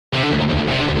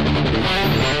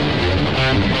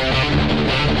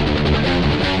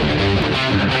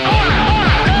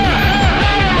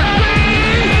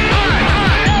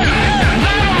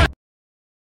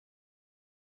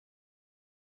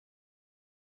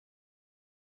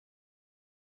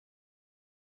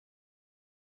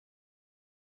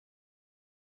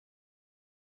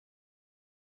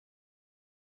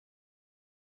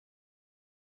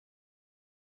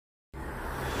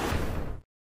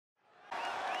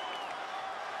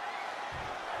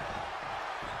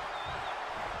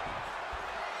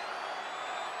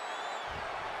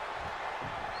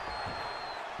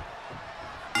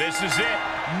This is it.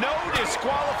 No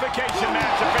disqualification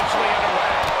match officially underway.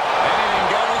 Anything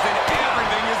goes and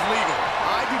everything is legal.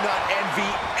 I do not envy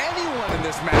anyone in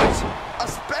this match,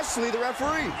 especially the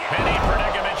referee. Penny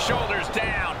predicament, shoulders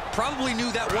down. Probably knew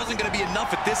that wasn't going to be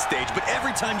enough at this stage, but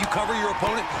every time you cover your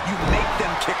opponent, you make them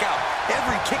kick out.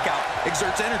 Every kick out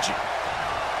exerts energy.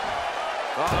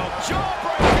 Uh-oh,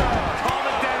 jawbreaker! Calm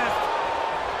it down.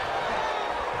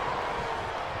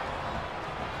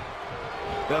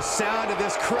 The sound of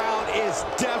this crowd is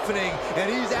deafening,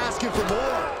 and he's asking for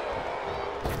more.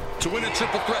 To win a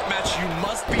triple threat match, you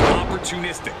must be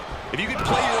opportunistic. If you can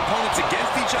play your opponents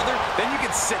against each other, then you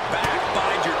can sit back,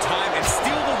 bide your time, and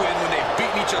steal the win when they've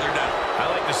beaten each other down.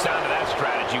 I like the sound of that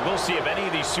strategy. We'll see if any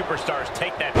of these superstars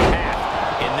take that path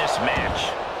in this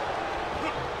match.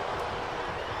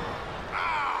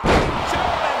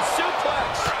 German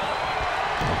suplex.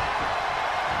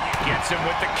 Gets him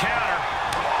with the counter.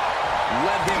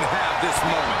 Let him have this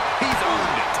moment. He's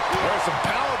earned it. There's some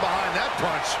power behind that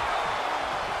punch.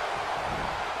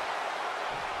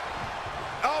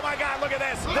 Oh, my God, look at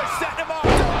this. They're setting him up.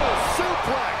 Double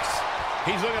suplex.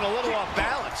 He's looking a little off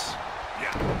balance.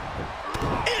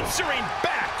 Answering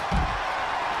back.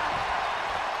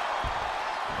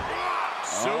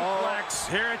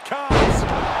 Suplex. Here it comes.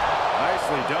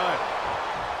 Nicely done.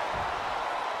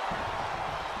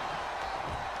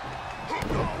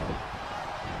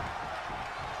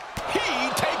 He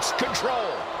takes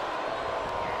control.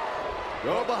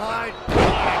 Go behind.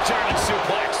 German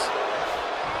suplex.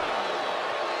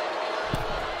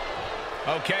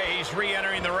 Okay, he's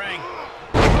re-entering the ring.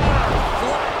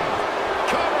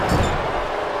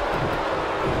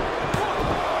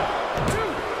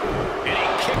 And he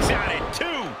kicks out at 2.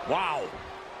 Wow.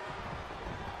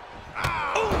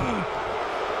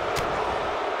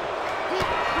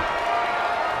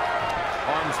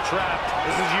 Arms trapped.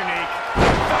 This is unique.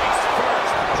 Face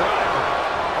first. Driver.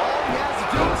 All he has to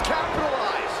do is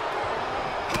capitalize.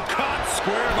 Caught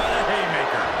square by the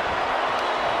haymaker.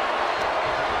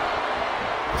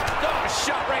 Oh,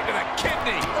 shot right to the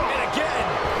kidney. And again.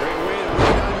 Great way to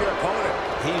bring down your opponent.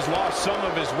 He's lost some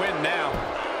of his wind now.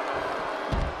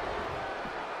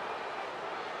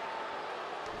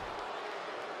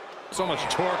 So much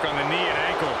torque on the knee and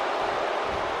ankle.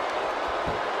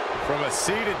 From a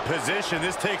seated position,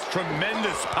 this takes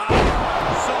tremendous power.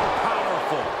 So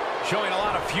powerful. Showing a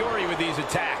lot of fury with these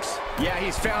attacks. Yeah,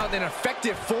 he's found an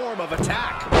effective form of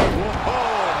attack.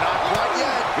 Whoa, not quite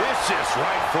yet. Vicious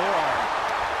right forearm.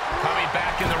 Coming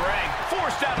back in the ring.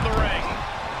 Forced out of the ring.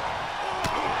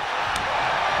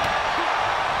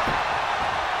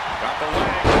 Got the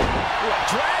leg. Ooh, a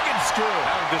dragon screw.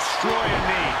 That'll destroy a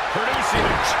knee. Producing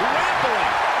a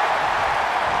trampling.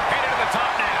 Headed to the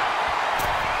top now.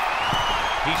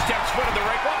 He steps foot in the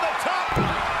ring from the top.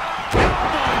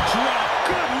 Elbow drop.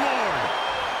 Good Lord.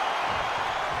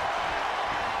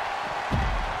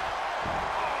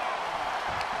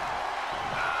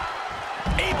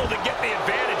 Able to get the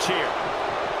advantage here.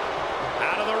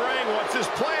 Out of the ring. What's his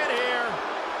plan here?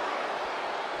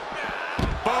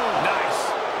 Boom. Nice.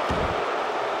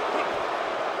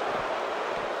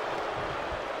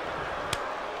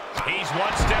 He's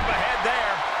one step ahead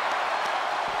there.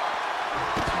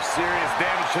 Some serious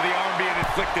damage to the arm being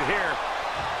inflicted here.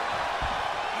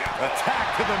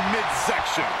 Attack to the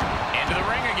midsection. Into the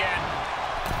ring again.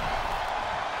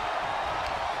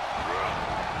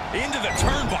 Into the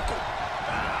turnbuckle.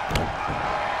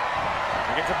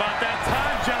 I think it's about that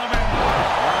time, gentlemen.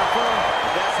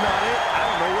 If that's not it, I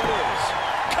don't know what is.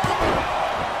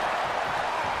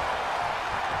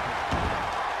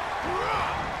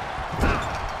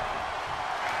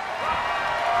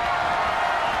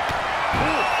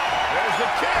 There's the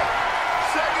kick.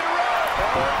 Second row.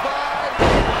 Followed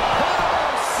by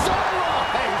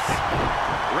sunrise.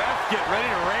 Ref, get ready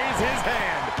to raise his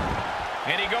hand.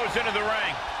 And he goes into the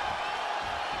ring.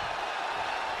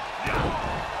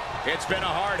 It's been a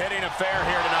hard-hitting affair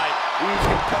here tonight. These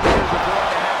competitors are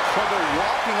going to have trouble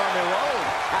walking on their own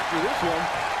after this one.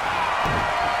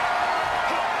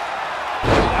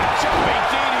 Jumping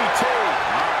DDT.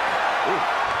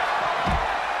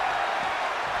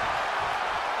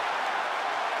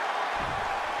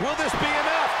 Will this be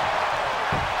enough?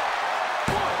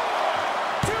 1,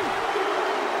 2.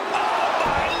 Oh,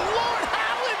 my Lord.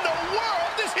 How in the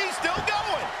world is he still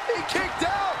going? He kicked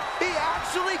out. He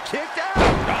actually kicked out.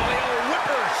 Oh, the old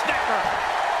whippersnapper.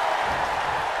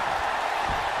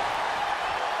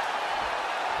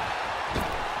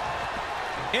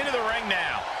 Into the ring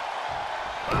now.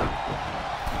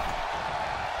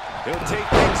 He'll take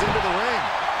things into the ring.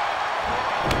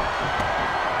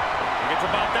 I think it's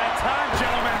about that time,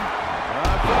 gentlemen.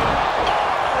 Oh,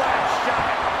 Last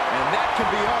shot.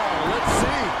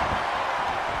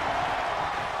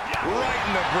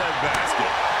 the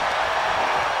breadbasket.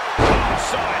 Oh,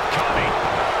 saw it coming.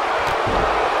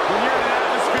 When you're in an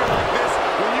atmosphere like this,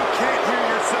 when you can't hear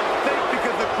yourself think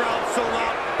because the crowd's so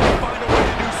loud, you find a way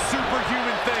to do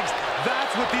superhuman things.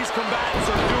 That's what these combatants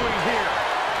are doing here.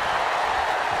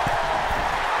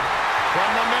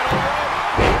 From the middle rope,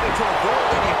 Able to avoid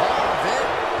any harm there.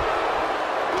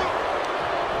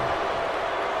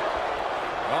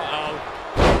 Uh-oh.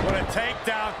 What a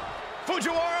takedown.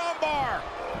 Fujiwara armbar.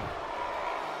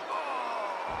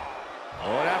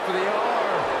 Going after the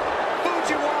arm.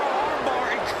 Fujiwara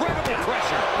armbar. Incredible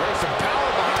pressure. There's some power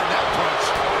behind that punch.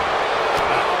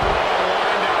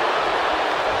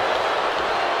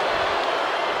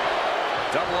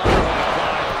 Double underhook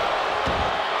applied.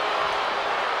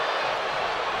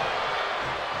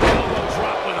 Elbow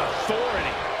drop with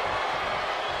authority.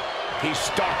 He's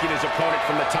stalking his opponent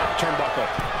from the top turnbuckle.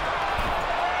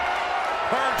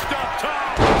 Perched up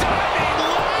top. Diving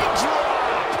leg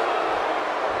drop.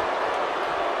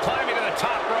 Climbing to the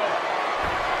top rope.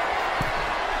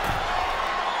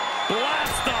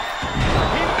 Blast up.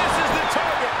 He misses the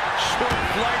target. Short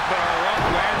flight, but a rough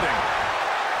landing.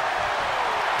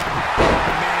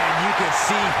 Man, you can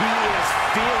see he is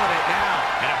feeling it now.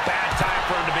 And a bad time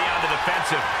for him to be on the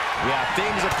defensive. Yeah,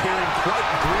 things appearing quite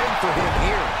grim for him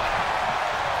here.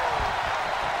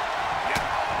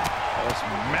 Just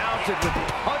mounted with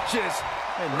punches.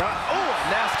 And not, oh, a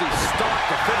nasty stop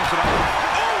to finish it off.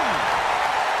 Oh!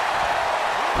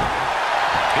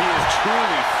 He is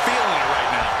truly feeling it right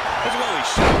now. As well he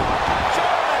should.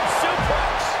 German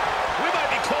suplex. We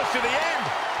might be close to the end.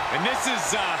 And this is,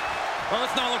 well,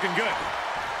 it's not looking good.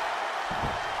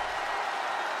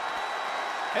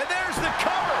 And there's the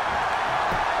cover.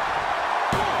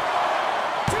 1,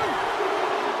 2, 3.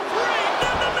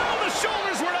 No. The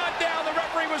shoulders were not down. The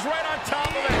referee was right on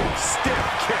top of it. Stiff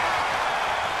kick.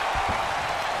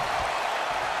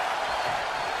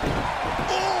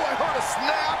 Oh, I heard a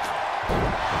snap.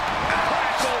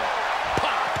 Crackle.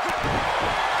 Pop.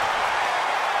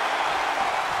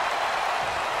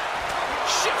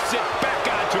 Shifts it back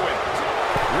onto him.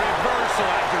 Reversal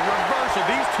after reversal.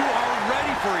 These two are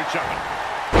ready for each other.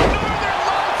 Northern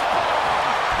Lights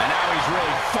bomb. And now he's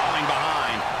really falling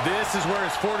behind. This is where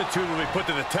his fortitude will be put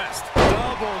to the test.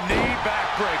 Double knee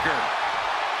backbreaker.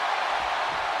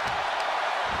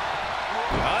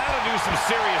 That'll do some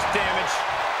serious damage.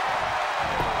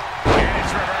 And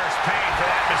it's reverse pain for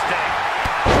that mistake.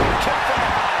 Kick from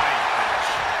behind.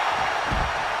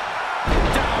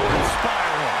 Downward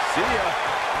spiral. See ya.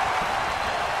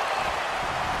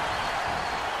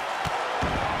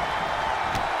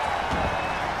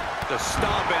 The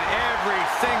stomp in every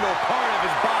single part of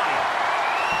his body.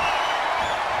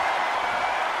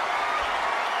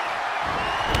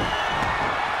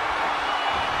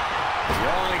 You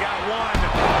only got one.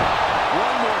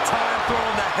 One more time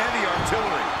throwing the heavy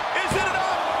artillery. Is it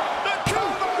enough? The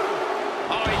cover!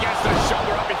 Oh, he gets the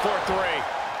shoulder up before 3.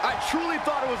 I truly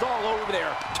thought it was all over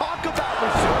there. Talk about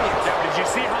resilience. Now, did you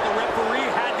see how the referee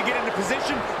had to get into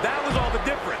position? That was all the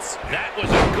difference. That was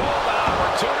a golden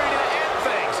opportunity to end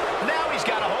things. Now he's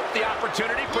got to hope the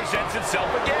opportunity presents itself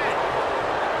again.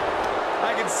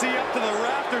 I can see up to the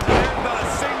rafters and there's not a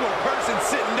single person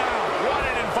sitting down. What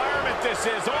an environment this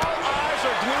is. All eyes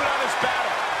are glued on this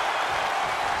battle.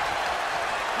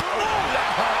 Oh,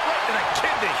 that hurt right to the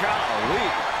kidney. Golly.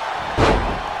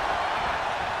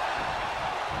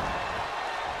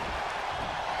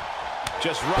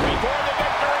 Just running for the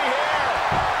victory here.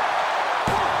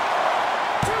 1,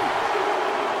 2.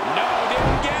 No,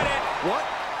 didn't get it. What?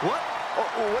 What?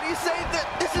 What do you say?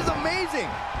 This is amazing.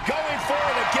 Going for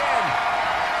it again.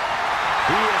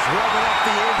 He is revving up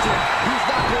the engine. He's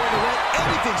not going to let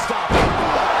anything stop him.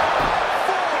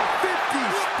 450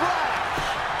 splash.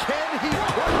 Can he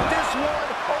put this one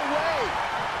away?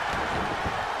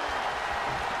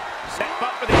 Set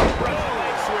up for the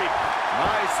leg sweep.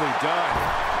 Nicely done.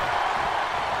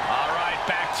 All right,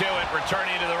 back to it.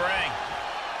 Returning to the ring.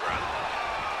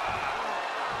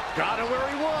 Got him where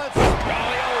he wants.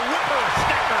 Golly, old whipper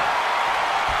snapper.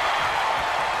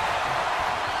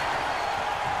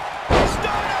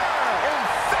 Stunner!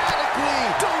 Emphatically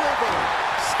delivered.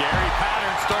 Scary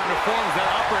pattern starting to form as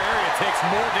that upper area takes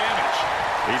more damage.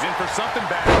 He's in for something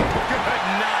bad. Good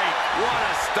night. What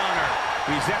a stunner.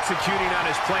 He's executing on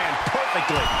his plan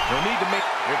perfectly. He'll need to make...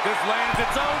 If this lands,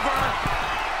 it's over.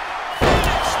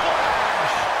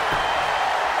 Splash!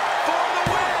 For the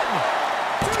win!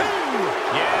 2!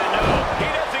 Yeah, no, he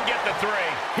doesn't get the 3.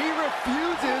 He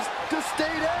refuses to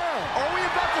stay down. Are we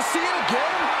about to see it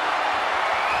again?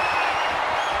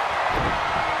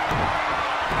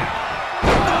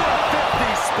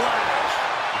 450 splash.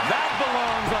 That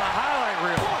belongs on a highlight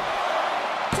reel.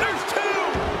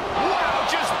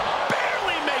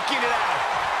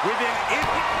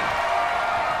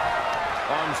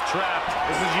 trapped.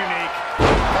 This is unique.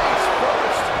 Face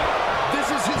first. This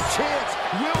is his chance.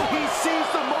 Will he seize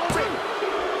the moment?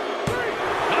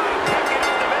 Picking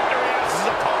up the victory as his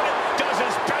opponent does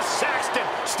his best. Saxton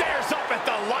stares up at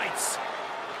the lights.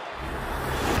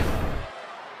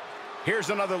 Here's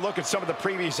another look at some of the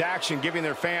previous action, giving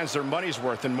their fans their money's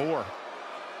worth and more.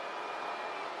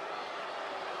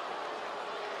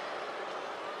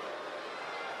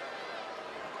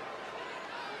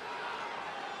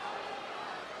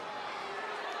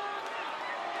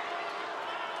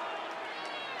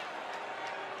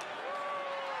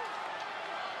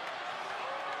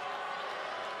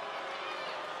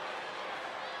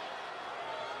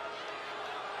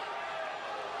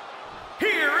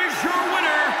 Here is your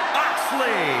winner,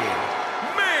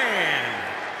 Man.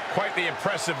 Quite the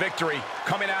impressive victory,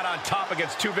 coming out on top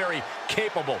against two very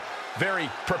capable,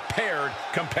 very prepared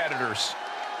competitors.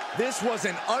 This was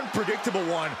an unpredictable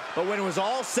one, but when it was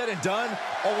all said and done,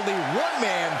 only one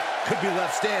man could be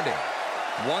left standing.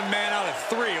 One man out of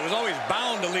three. It was always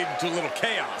bound to lead to a little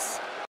chaos.